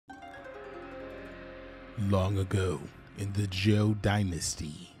Long ago in the Zhou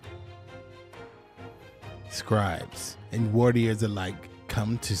dynasty, scribes and warriors alike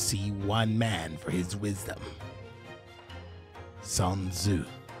come to see one man for his wisdom. Sun Tzu,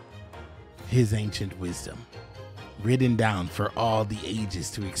 his ancient wisdom, written down for all the ages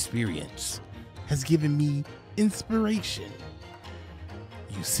to experience, has given me inspiration.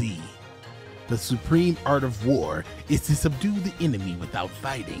 You see, the supreme art of war is to subdue the enemy without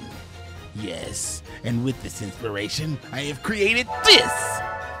fighting. Yes, and with this inspiration, I have created this!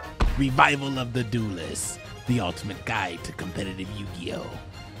 Revival of the Duelists, the ultimate guide to competitive Yu-Gi-Oh!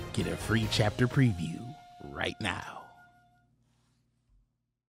 Get a free chapter preview right now.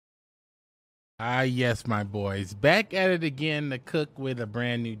 Ah yes, my boys, back at it again to cook with a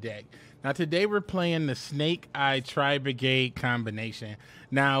brand new deck. Now today we're playing the Snake Eye Tri-Brigade combination.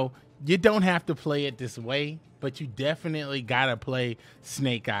 Now, you don't have to play it this way, but you definitely gotta play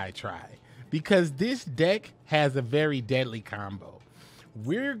Snake Eye Tri, because this deck has a very deadly combo.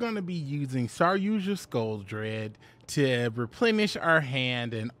 We're gonna be using Saryuja Skull Dread to replenish our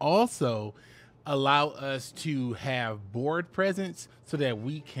hand and also allow us to have board presence so that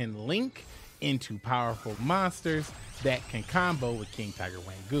we can link into powerful monsters that can combo with King Tiger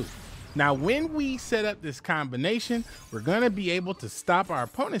Wangu. Now, when we set up this combination, we're going to be able to stop our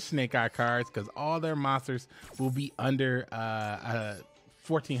opponent's Snake Eye cards because all their monsters will be under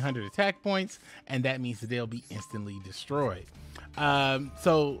 1,400 attack points, and that means that they'll be instantly destroyed.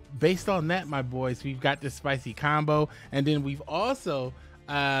 So based on that, my boys, we've got this spicy combo, and then we've also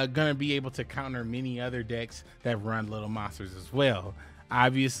going to be able to counter many other decks that run little monsters as well.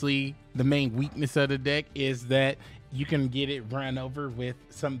 Obviously, the main weakness of the deck is that you can get it run over with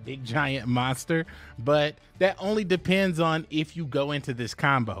some big giant monster, but that only depends on if you go into this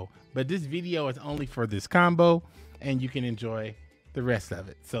combo. But this video is only for this combo, and you can enjoy the rest of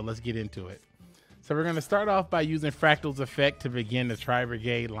it. So let's get into it. So we're going to start off by using Fractal's effect to begin the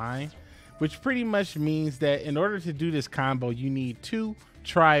Tri-Brigade line, which pretty much means that in order to do this combo, you need two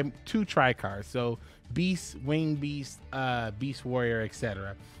tri cards. So Beast, Wing Beast, Beast Warrior,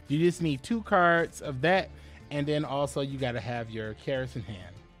 etc. You just need 2 cards of that, and then also you got to have your Karis in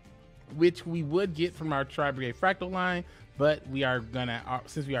hand, which we would get from our Tri-Brigade Fractal line, but we are gonna,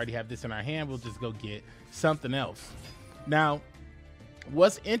 since we already have this in our hand, we'll just go get something else. Now,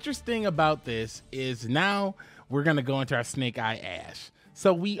 what's interesting about this is now we're gonna go into our Snake Eye Ash.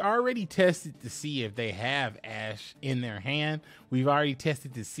 So we already tested to see if they have Ash in their hand. We've already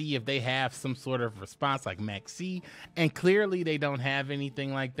tested to see if they have some sort of response like Maxi, and clearly they don't have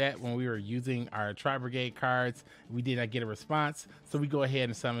anything like that. When we were using our Tri-Brigade cards, we did not get a response. So we go ahead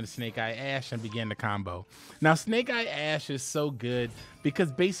and summon the Snake Eye Ash and begin the combo. Now, Snake Eye Ash is so good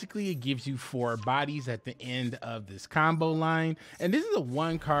because basically it gives you 4 bodies at the end of this combo line. And this is a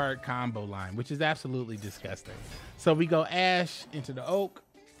 1-card combo line, which is absolutely disgusting. So we go Ash into the Oak.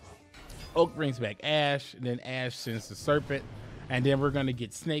 Oak brings back Ash, and then Ash sends the Serpent. And then we're gonna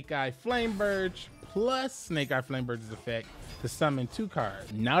get Snake Eye Flamebird plus Snake Eye Flamebird's effect to summon 2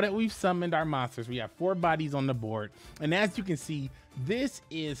 cards. Now that we've summoned our monsters, we have 4 bodies on the board. And as you can see, this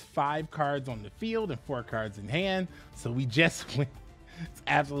is 5 cards on the field and 4 cards in hand. So we just went, it's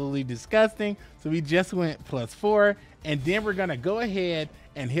absolutely disgusting. So we just went +4. And then we're gonna go ahead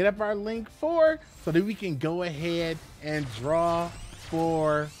and hit up our link 4 so that we can go ahead and draw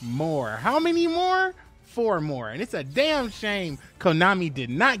 4 more. How many more? 4 more. And it's a damn shame Konami did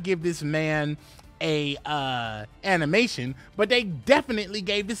not give this man a animation, but they definitely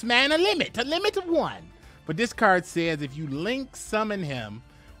gave this man a limit of 1. But this card says if you link summon him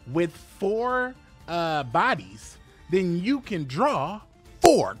with 4 bodies, then you can draw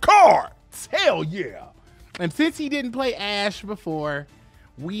 4 cards. Hell yeah. And since he didn't play Ash before,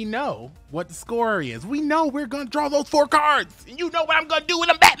 we know what the score is. We know we're gonna draw those 4 cards. And you know what I'm gonna do with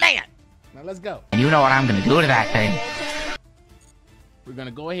them, Batman. Now let's go. And you know what I'm gonna do to that thing. We're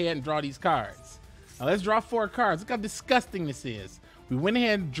gonna go ahead and draw these cards. Now let's draw 4 cards. Look how disgusting this is. We went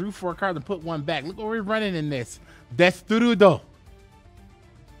ahead and drew 4 cards and put 1 back. Look what we're running in this. Destrudo.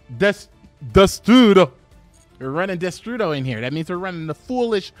 Destrudo. We're running Destrudo in here. That means we're running the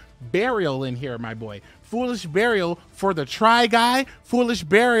Foolish Burial in here, my boy. Foolish Burial for the Tri guy, Foolish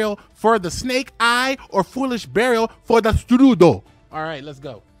Burial for the Snake Eye, or Foolish Burial for the Destrudo. All right, let's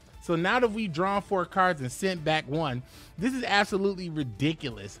go. So now that we've drawn 4 cards and sent back 1, this is absolutely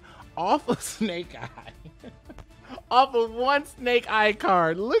ridiculous. Off of Snake Eye, off of 1 Snake Eye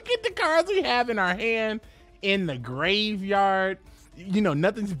card, look at the cards we have in our hand in the graveyard. You know,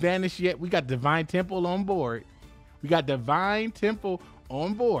 nothing's vanished yet. We got Divine Temple on board. We got Divine Temple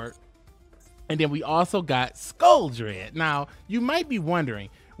on board. And then we also got Skull Dread. Now, you might be wondering,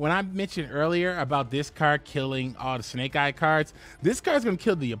 when I mentioned earlier about this card killing all the Snake Eye cards, this card's gonna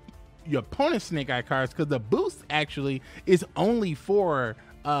kill your opponent's Snake Eye cards because the boost actually is only for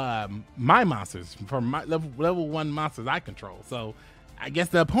my monsters, for my level 1 monsters I control. So I guess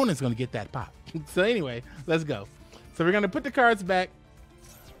the opponent's gonna get that pop. So anyway, let's go. So we're gonna put the cards back,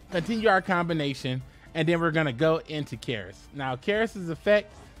 continue our combination, and then we're gonna go into Karis. Now Karis's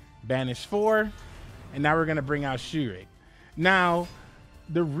effect, banish 4, and now we're gonna bring out Shurik. Now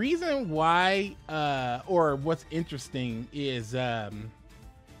the reason why, or what's interesting is the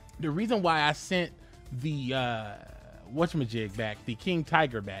reason why I sent the whatchamajig back, the King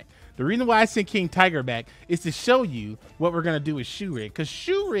Tiger back. The reason why I sent King Tiger back is to show you what we're gonna do with Shurik, because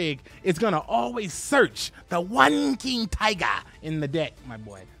Shurik is gonna always search the one King Tiger in the deck, my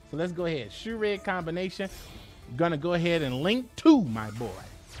boy. So let's go ahead. Shurik combination. Gonna go ahead and link 2, my boy.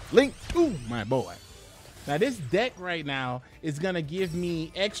 Link 2, my boy. Now this deck right now is gonna give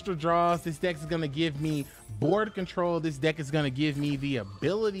me extra draws. This deck is gonna give me board control. This deck is gonna give me the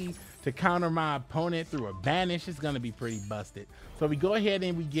ability to counter my opponent through a banish. It's gonna be pretty busted. So we go ahead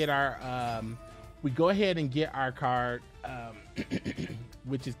and we get our card,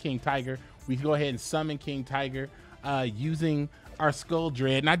 which is King Tiger. We go ahead and summon King Tiger using our Skull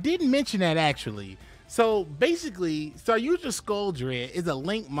Dread. And I didn't mention that actually. So basically, Saryuja Skull Dread is a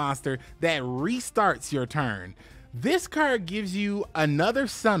link monster that restarts your turn. This card gives you another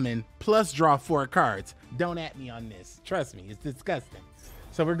summon plus draw 4 cards. Don't at me on this. Trust me, it's disgusting.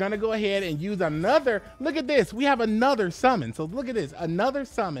 So we're gonna go ahead and use another, look at this, we have another summon. So look at this, another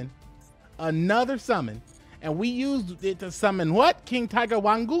summon, and we used it to summon what? King Tiger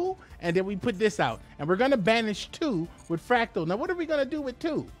Wangu, and then we put this out. And we're gonna banish 2 with Fractal. Now what are we gonna do with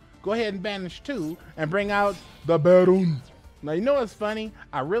 2? Go ahead and banish 2 and bring out the Baron. Now you know what's funny?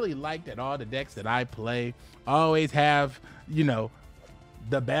 I really like that all the decks that I play always have, you know,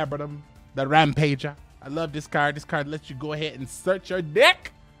 the Baron, the Rampager. I love this card. This card lets you go ahead and search your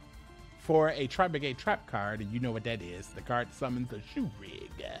deck for a tri-brigade trap card, and you know what that is. The card summons a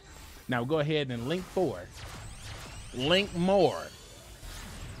Shurik. Now go ahead and link 4. Link more.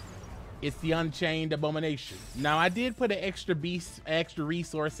 It's the Unchained Abomination. Now I did put an extra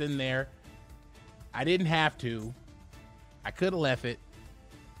resource in there. I didn't have to. I could have left it,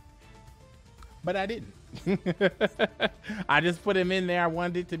 but I didn't. I just put him in there. I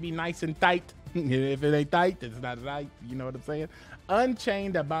wanted it to be nice and tight. If it ain't tight, it's not tight. You know what I'm saying?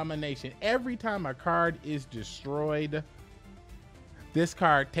 Unchained Abomination. Every time a card is destroyed, this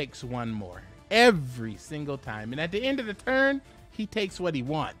card takes 1 more. Every single time. And at the end of the turn, he takes what he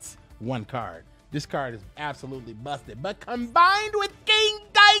wants. 1 card. This card is absolutely busted. But combined with King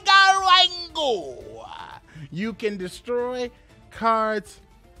Tiger Wango, you can destroy cards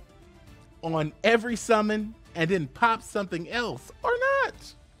on every summon and then pop something else or not.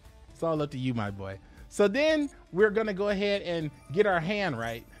 It's all up to you, my boy. So then we're gonna go ahead and get our hand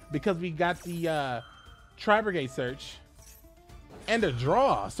right because we got the tri-brigade search and a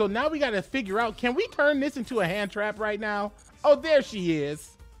draw. So now we gotta figure out, can we turn this into a hand trap right now? Oh, there she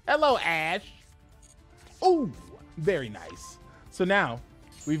is. Hello, Ash. Oh, very nice. So now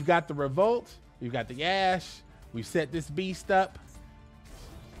we've got the Revolt, we've got the Ash, we've set this beast up,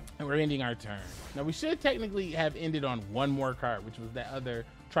 and we're ending our turn. Now we should technically have ended on 1 more card, which was that other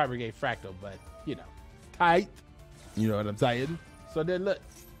tri-brigade Fractal, but you know, tight. You know what I'm saying? So then look,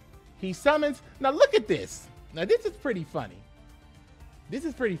 he summons. Now look at this. Now this is pretty funny. This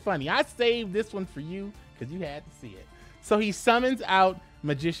is pretty funny. I saved this one for you because you had to see it. So he summons out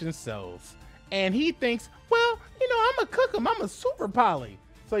Magician's Souls. And he thinks, well, you know, I'm going to cook him. I'm a super poly.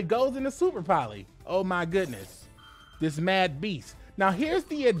 So he goes into super poly. Oh my goodness. This mad beast. Now here's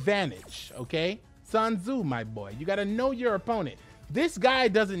the advantage, okay? Sun Tzu, my boy. You got to know your opponent. This guy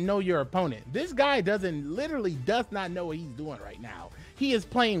doesn't know your opponent. This guy literally does not know what he's doing right now. He is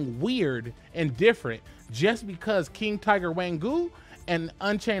playing weird and different just because King Tiger Wangu and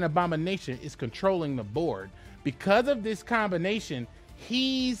Unchained Abomination is controlling the board. Because of this combination,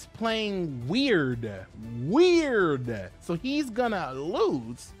 he's playing weird. So he's gonna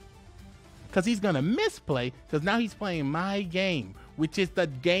lose because he's gonna misplay because now he's playing my game, which is the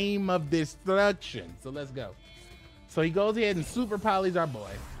game of destruction. So let's go. So he goes ahead and super polys our boy.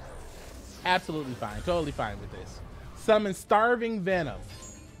 Absolutely fine, totally fine with this. Summon Starving Venom.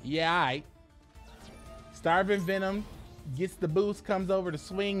 Yeah, all right. Starving Venom gets the boost, comes over to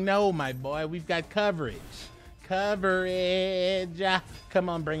swing. No, my boy, we've got coverage. Coverage. Come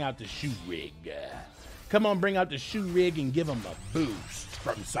on, bring out the Shurik. Come on, bring out the Shurik and give him a boost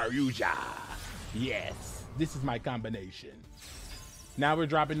from Saryuja. Yes, this is my combination. Now we're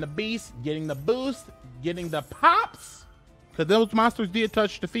dropping the beast, getting the boost, getting the pops, because those monsters did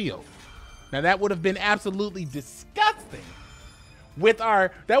touch the field. Now that would have been absolutely disgusting with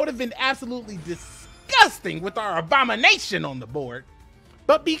our abomination on the board.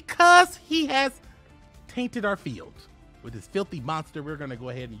 But because he has tainted our field with his filthy monster, we're gonna go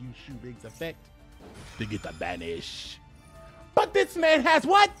ahead and use Shoe Big's effect to get the banish. But this man has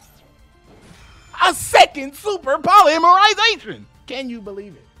what? A second super polymerization. Can you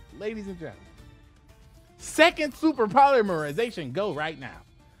believe it, ladies and gentlemen? Second super polymerization go right now.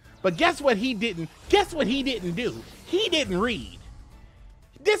 But guess what he didn't do? He didn't read.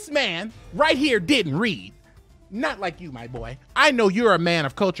 This man right here didn't read. Not like you, my boy. I know you're a man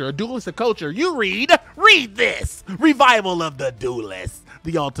of culture, a duelist of culture. You read this. Revival of the Duelists,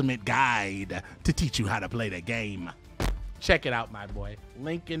 the ultimate guide to teach you how to play the game. Check it out, my boy.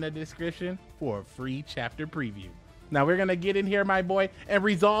 Link in the description for a free chapter preview. Now we're gonna get in here, my boy, and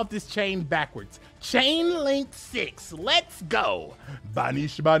resolve this chain backwards. Chain link 6, let's go.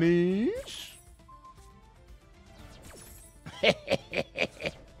 Banish, banish.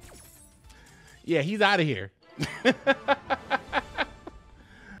 Yeah, he's out of here.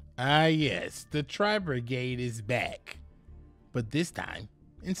 Ah, yes, the tri-brigade is back, but this time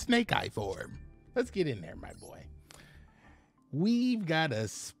in snake eye form. Let's get in there, my boy. We've got a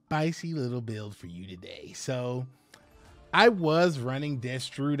spicy little build for you today. So I was running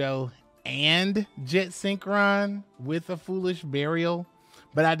Destrudo and Jet Synchron with a Foolish Burial,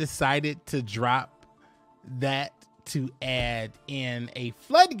 but I decided to drop that to add in a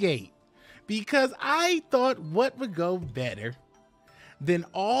Floodgate because I thought what would go better than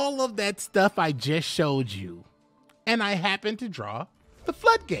all of that stuff I just showed you. And I happened to draw the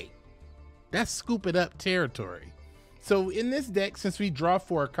Floodgate. That's scoop it up territory. So in this deck, since we draw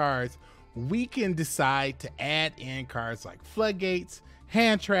 4 cards, we can decide to add in cards like floodgates,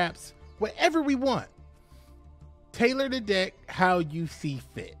 hand traps, whatever we want. Tailor the deck how you see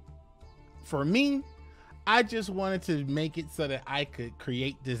fit. For me, I just wanted to make it so that I could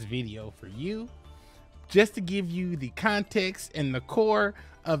create this video for you, just to give you the context and the core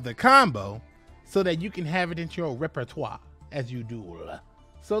of the combo so that you can have it in your repertoire as you duel.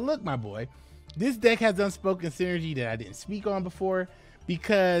 So look, my boy, this deck has unspoken synergy that I didn't speak on before,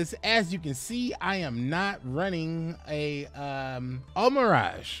 because as you can see, I am not running a All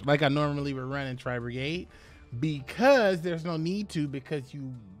Mirage like I normally would run in Tri-Brigade, because there's no need to, because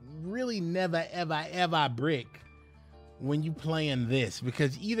you really never ever brick when you playing this,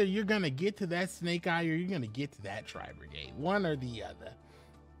 because either you're gonna get to that Snake Eye or you're gonna get to that Tri-Brigade, one or the other.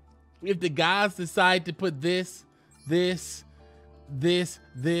 If the guys decide to put this,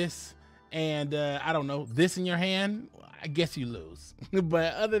 and I don't know, this in your hand, I guess you lose.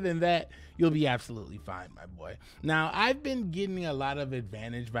 But other than that, you'll be absolutely fine, my boy. Now, I've been getting a lot of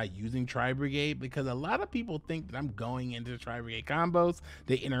advantage by using Tri-Brigade, because a lot of people think that I'm going into Tri-Brigade combos.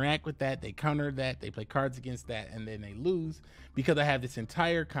 They interact with that, they counter that, they play cards against that, and then they lose, because I have this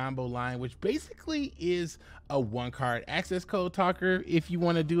entire combo line, which basically is a 1-card access code talker, if you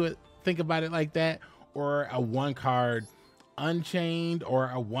want to do it, think about it like that, or a 1-card Unchained, or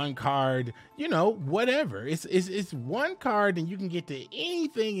a 1-card, you know, whatever. It's 1 card and you can get to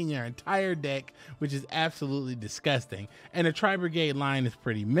anything in your entire deck, which is absolutely disgusting. And the Tri-Brigade line is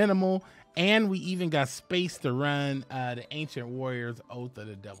pretty minimal, and we even got space to run the Ancient Warriors Oath of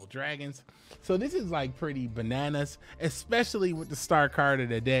the Double Dragons. So this is like pretty bananas, especially with the star card of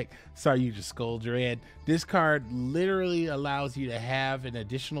the deck, Saryuja Skull Dread. This card literally allows you to have an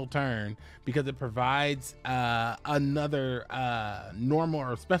additional turn, because it provides another normal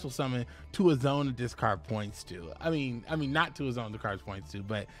or special summon to a zone that this card points to. I mean not to a zone the card points to,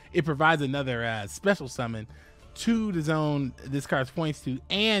 but it provides another special summon to the zone this card points to,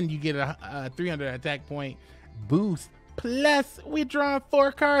 and you get a 300 attack point boost. Plus, we're drawing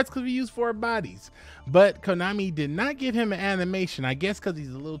 4 cards because we use 4 bodies. But Konami did not give him an animation, I guess because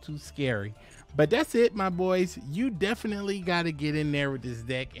he's a little too scary. But that's it, my boys. You definitely got to get in there with this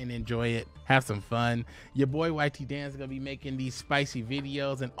deck and enjoy it. Have some fun. Your boy YTDan is going to be making these spicy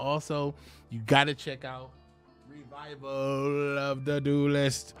videos. And also, you got to check out Revival of the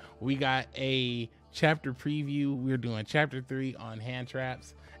Duelist. We got a chapter preview. We're doing chapter 3 on hand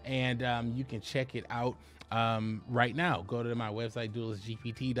traps. And you can check it out right now. Go to my website,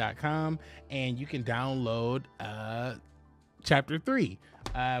 duelistgpt.com, and you can download chapter 3,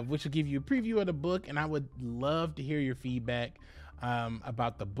 which will give you a preview of the book. And I would love to hear your feedback.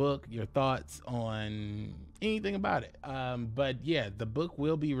 about the book, your thoughts on anything about it. But yeah, the book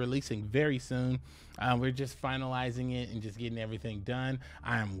will be releasing very soon. We're just finalizing it and just getting everything done.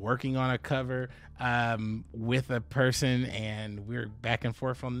 I'm working on a cover with a person, and we're back and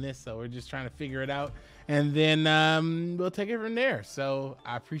forth on this, so we're just trying to figure it out, and then we'll take it from there. So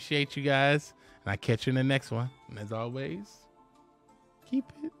I appreciate you guys, and I catch you in the next one. And as always,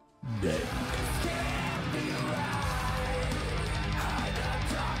 keep it dead.